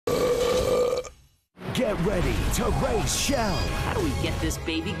Get ready to raise Shell. How do we get this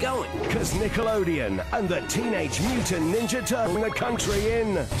baby going? Because Nickelodeon and the Teenage Mutant Ninja Turtle in the country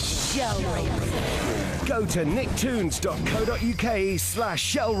in Shell Raiser. Go to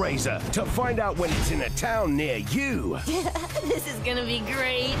nicktoons.co.uk/Shellraiser to find out when it's in a town near you. This is gonna be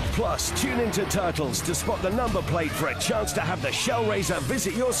great. Plus, tune into Turtles to spot the number plate for a chance to have the Shellraiser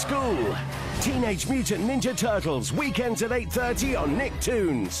visit your school. Teenage Mutant Ninja Turtles, weekends at 8:30 on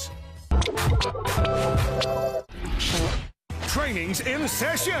Nicktoons. Training's in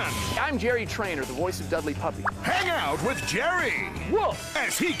session. I'm Jerry Trainer, the voice of Dudley Puppy. Hang out with Jerry. Woof!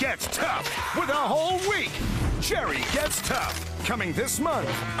 As he gets tough with a whole week. Jerry Gets Tough, coming this month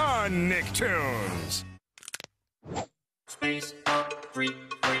on Nicktoons. Space up, freak,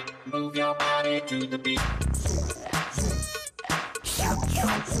 freak, move your body to the beat.